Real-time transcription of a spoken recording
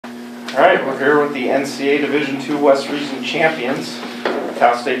All right, we're here with the NCAA Division II West Region champions,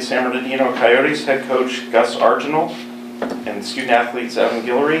 Cal State San Bernardino Coyotes head coach Gus Arginal, and student athletes Evan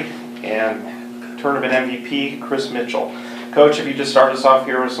Guillory, and tournament MVP Chris Mitchell. Coach, if you just start us off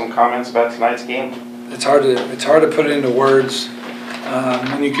here with some comments about tonight's game. It's hard to put it into words.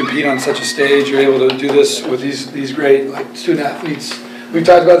 When you compete on such a stage, you're able to do this with these great student athletes. We've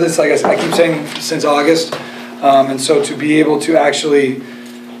talked about this, like I keep saying, since August, and so to be able to actually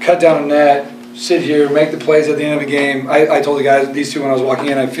cut down a net, sit here, make the plays at the end of the game. I told the guys, these two, when I was walking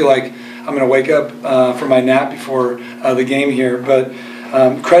in, I feel like I'm going to wake up from my nap before the game here. But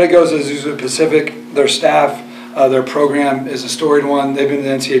credit goes to Azusa Pacific, their staff, their program is a storied one. They've been to the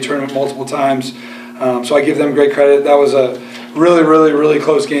NCAA tournament multiple times, so I give them great credit. That was a really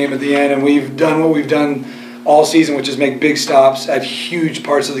close game at the end, and we've done what we've done all season, which is make big stops at huge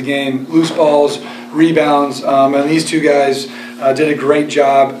parts of the game, loose balls, rebounds, and these two guys did a great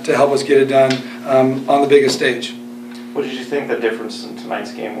job to help us get it done on the biggest stage. What did you think the difference in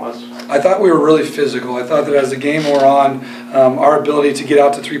tonight's game was? I thought we were really physical. I thought that as the game wore on, our ability to get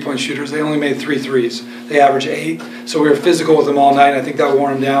out to three-point shooters, they only made 3 threes. They averaged 8, so we were physical with them all night, and I think that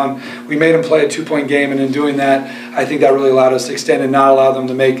wore them down. We made them play a 2-point game, and in doing that, I think that really allowed us to extend and not allow them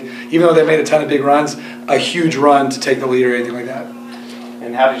to make, even though they made a ton of big runs, a huge run to take the lead or anything like that.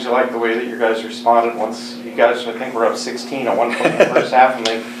 And how did you like the way that you guys responded once you guys, I think, were up 16 at one point in the first half, and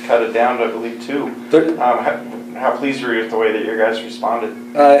they cut it down to, I believe, 2. How pleased were you with the way that your guys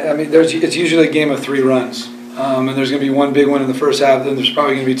responded? I mean, it's usually a game of 3 runs, and there's going to be one big one in the first half, then there's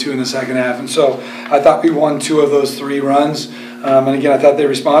probably going to be 2 in the second half. And so I thought we won 2 of those 3 runs, and again, I thought they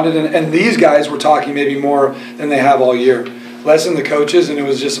responded. And these guys were talking maybe more than they have all year. Less than the coaches, and it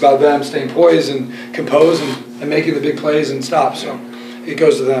was just about them staying poised and composed and making the big plays and stops. So it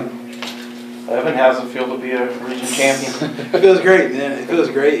goes to them. Evan, how's it feel to be a region champion? It feels great, man. It feels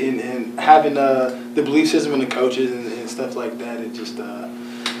great, and having the belief system in the coaches and stuff like that, it just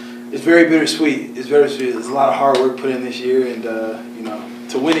it's very bittersweet. It's very sweet. There's a lot of hard work put in this year, and you know,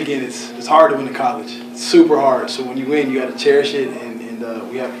 to win again, it's hard to win in college. It's super hard. So when you win, you got to cherish it, and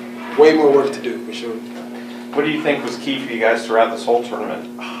we have way more work to do for sure. What do you think was key for you guys throughout this whole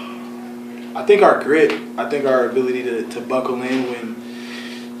tournament? I think our grit. I think our ability to buckle in when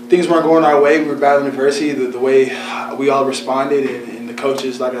things weren't going our way. We were battling adversity. The way we all responded, and the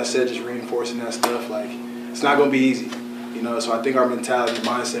coaches, like I said, just reinforcing that stuff. Like, it's not going to be easy, you know. So I think our mentality,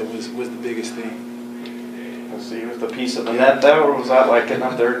 mindset was the biggest thing. Let's see, with the piece of the net, though, or was that like getting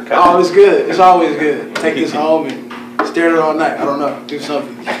up there and cutting? Oh, it's good. It's always good. Take this home and stare at it all night. I don't know. Do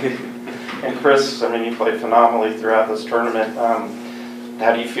something. And Chris, I mean, you played phenomenally throughout this tournament.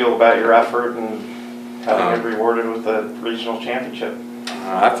 How do you feel about your effort and having it rewarded with the regional championship?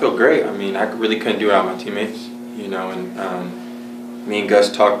 I feel great. I mean, I really couldn't do it without my teammates, you know, and me and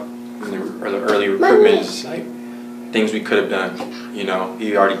Gus talked in the early recruitment, it's like things we could have done, you know.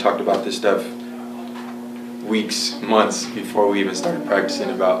 He already talked about this stuff weeks, months before we even started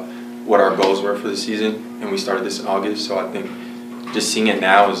practicing about what our goals were for the season, and we started this in August, so I think just seeing it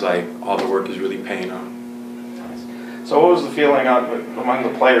now is like all the work is really paying off. So what was the feeling among the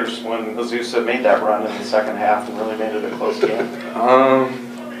players when Azusa made that run in the second half and really made it a close game?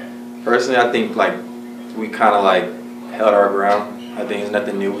 Personally, I think like we kind of like held our ground. I think it's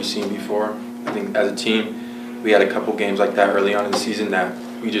nothing new we've seen before. I think as a team, we had a couple games like that early on in the season that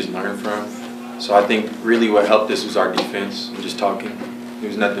we just learned from. So I think really what helped us was our defense and just talking. There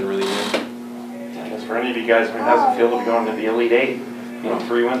was nothing really new. I guess for any of you guys, I mean, how's it feel to be going to the Elite 8? You know,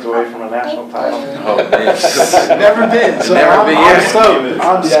 3 wins away from a national title. Oh man, never been. So never been. I'm stoked.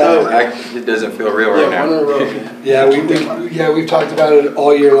 I'm stoked. It doesn't feel real right now. 1 in a row. Yeah, we've talked about it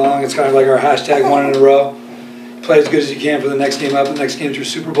all year long. It's kind of like our hashtag 1 in a row. Play as good as you can for the next game up, the next game through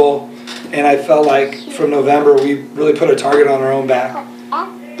Super Bowl. And I felt like from November we really put a target on our own back.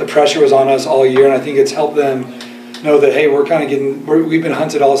 The pressure was on us all year, and I think it's helped them know that, hey, we're kind of we've been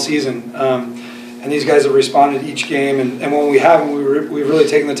hunted all season. And these guys have responded each game, and when we haven't, we've really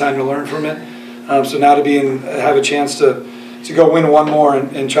taken the time to learn from it. So now to have a chance to go win one more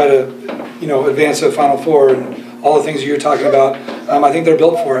and try to, you know, advance to the Final Four and all the things that you're talking about, I think they're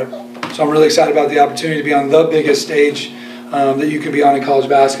built for it. So I'm really excited about the opportunity to be on the biggest stage that you can be on in college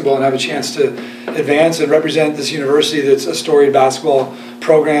basketball and have a chance to advance and represent this university that's a storied basketball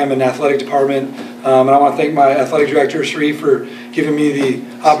program and athletic department. And I want to thank my athletic director, Sri, for giving me the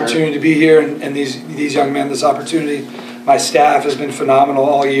opportunity to be here and these young men this opportunity. My staff has been phenomenal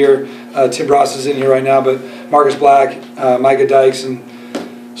all year. Tim Ross is in here right now, but Marcus Black, Micah Dykes, and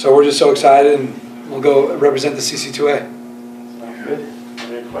so we're just so excited, and we'll go represent the CC2A. Good.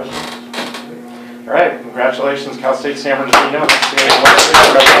 Any questions? All right. Congratulations, Cal State San Bernardino.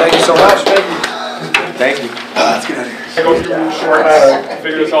 Thank you so much. Thank you. Let's get out of here. I go through shorts,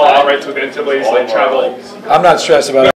 figure this all out, right? So the NCAA like travel. I'm not stressed about it.